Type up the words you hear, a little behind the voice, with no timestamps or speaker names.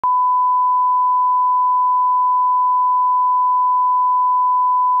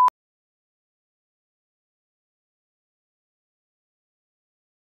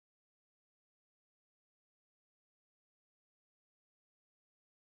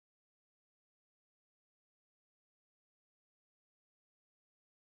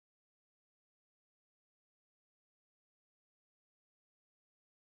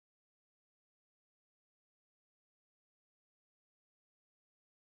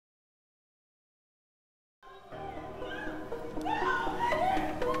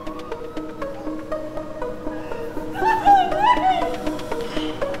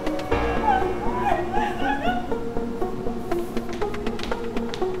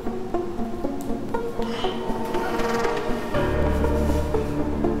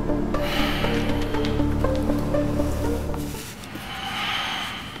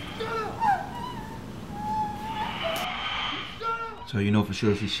for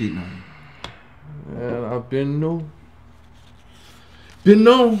sure she's cheating on you? Man, I've been known. Been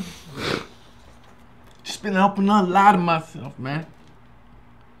known. Just been helping her lie to myself, man.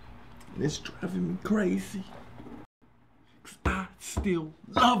 And it's driving me crazy. 'Cause I still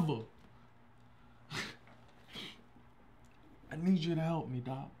love her. I need you to help me,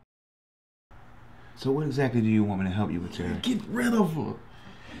 Doc. So what exactly do you want me to help you with, Terry? Get rid of her.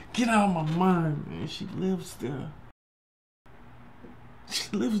 Get out of my mind, man. She lives there.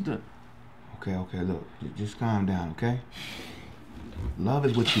 She lives there. Okay, look. Just calm down, okay? Love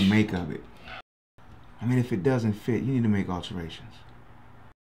is what you make of it. I mean, if it doesn't fit, you need to make alterations.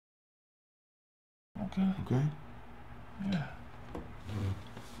 Okay. Okay? Yeah.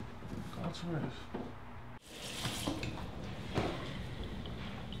 Alterations.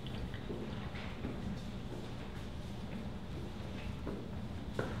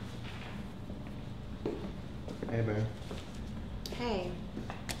 Hey, babe. Hey.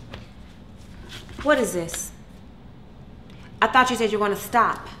 What is this? I thought you said you were going to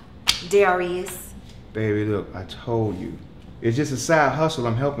stop, Darius. Baby, look, I told you. It's just a side hustle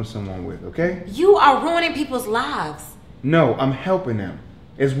I'm helping someone with, okay? You are ruining people's lives. No, I'm helping them.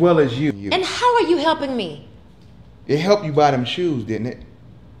 As well as you. And how are you helping me? It helped you buy them shoes, didn't it?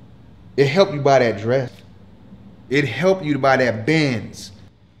 It helped you buy that dress. It helped you to buy that Benz.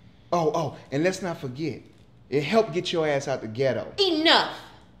 Oh, and let's not forget, it helped get your ass out the ghetto. Enough.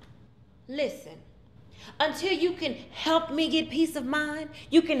 Listen, until you can help me get peace of mind,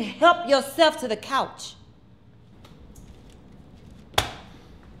 you can help yourself to the couch.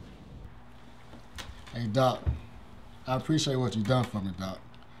 Hey, Doc, I appreciate what you've done for me, Doc.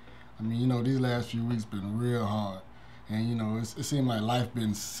 I mean, you know, these last few weeks been real hard. And, you know, it seemed like life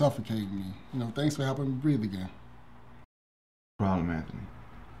been suffocating me. You know, thanks for helping me breathe again. No problem, Anthony.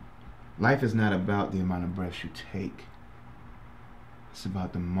 Life is not about the amount of breaths you take. It's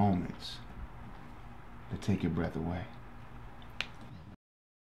about the moments that take your breath away.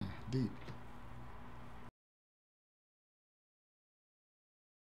 Deep.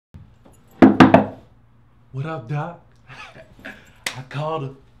 What up, Doc? I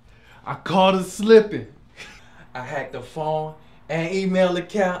called her slipping. I hacked her phone and email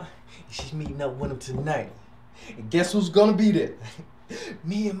account. She's meeting up with him tonight. And guess who's gonna be there?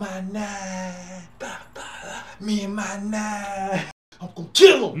 Me and my nine. Me and my nine. I'm gonna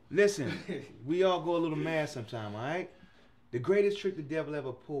kill him. Listen, we all go a little mad sometime, all right? The greatest trick the devil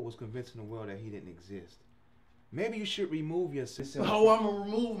ever pulled was convincing the world that he didn't exist. Maybe you should remove yourself. Oh, I'm gonna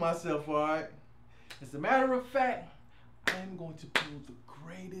remove myself, all right? As a matter of fact, I'm going to pull the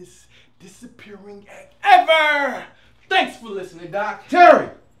greatest disappearing act ever. Thanks for listening, Doc. Terry!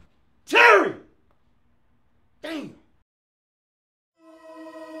 Terry! Damn!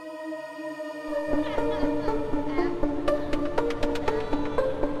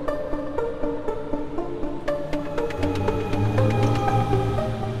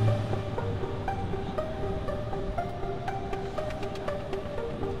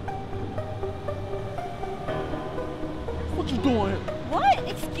 What you doing? What?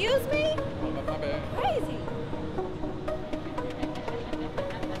 Excuse me? Oh, my bad. Crazy.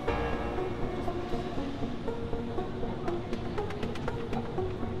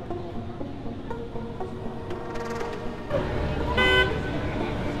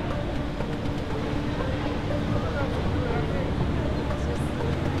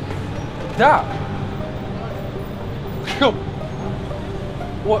 Doc. Yo.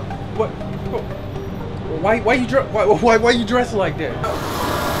 What? Why you dressed like that?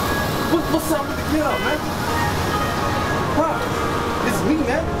 What's up with the get up, man? Huh? It's me,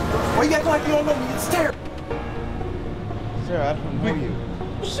 man. Why you acting like you don't know me? It's Terry. Sir, I don't know you.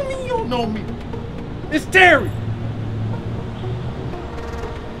 What you mean you don't know me? It's Terry.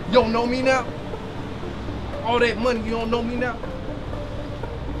 You don't know me now? All that money, you don't know me now?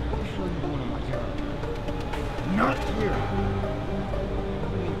 What the hell are you doing on my job? Not here.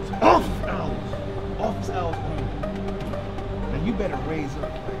 It's office hours. Office hours only. Now you better raise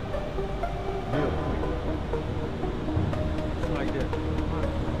up real quick. It's like that.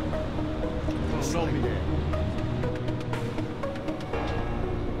 You don't know me.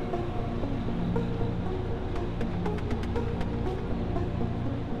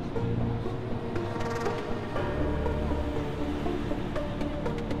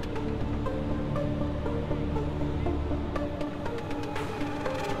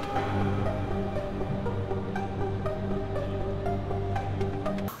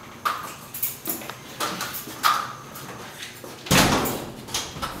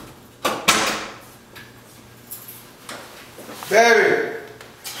 Baby!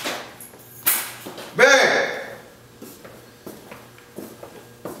 Babe!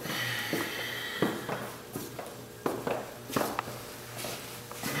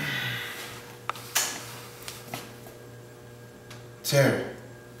 Terry,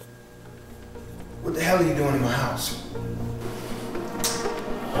 what the hell are you doing in my house?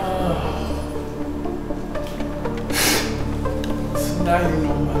 So now you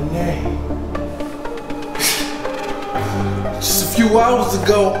know my name. Just a few hours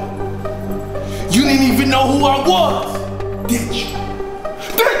ago, you didn't even know who I was, did you?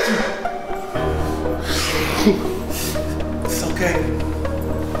 Did you? It's okay.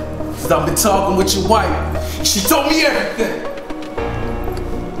 Cause I've been talking with your wife. She told me everything.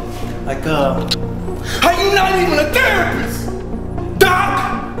 Like, how you not even a therapist?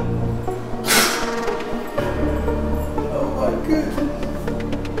 Doc? Oh my goodness.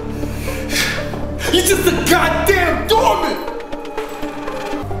 You're just a goddamn doorman!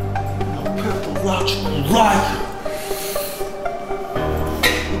 A pathological liar.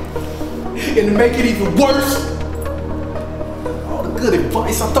 And to make it even worse, all the good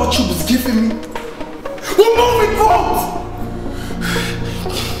advice I thought you was giving me were movie quotes!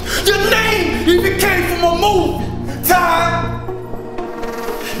 Your name even came from a movie! Time!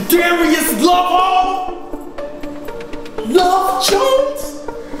 Darius Love Jones?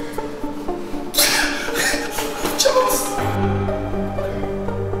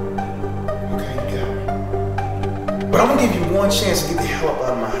 Okay, you got it. But I'm gonna give you one chance to get the hell up out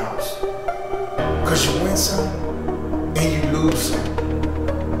of my house. Cause you win some, and you lose some.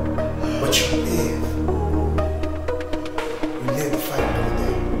 But you live. You live to fight another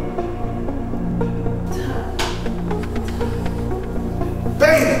day.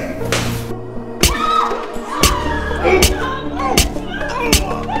 Baby!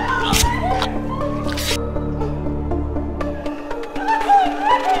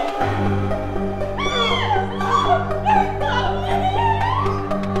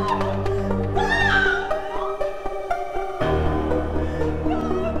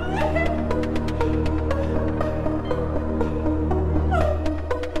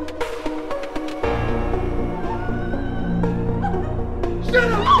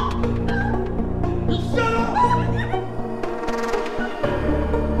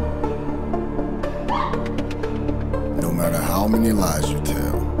 No matter how many lies you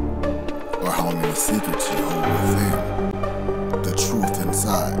tell, or how many secrets you hold within, the truth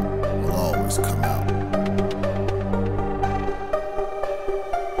inside will always come out.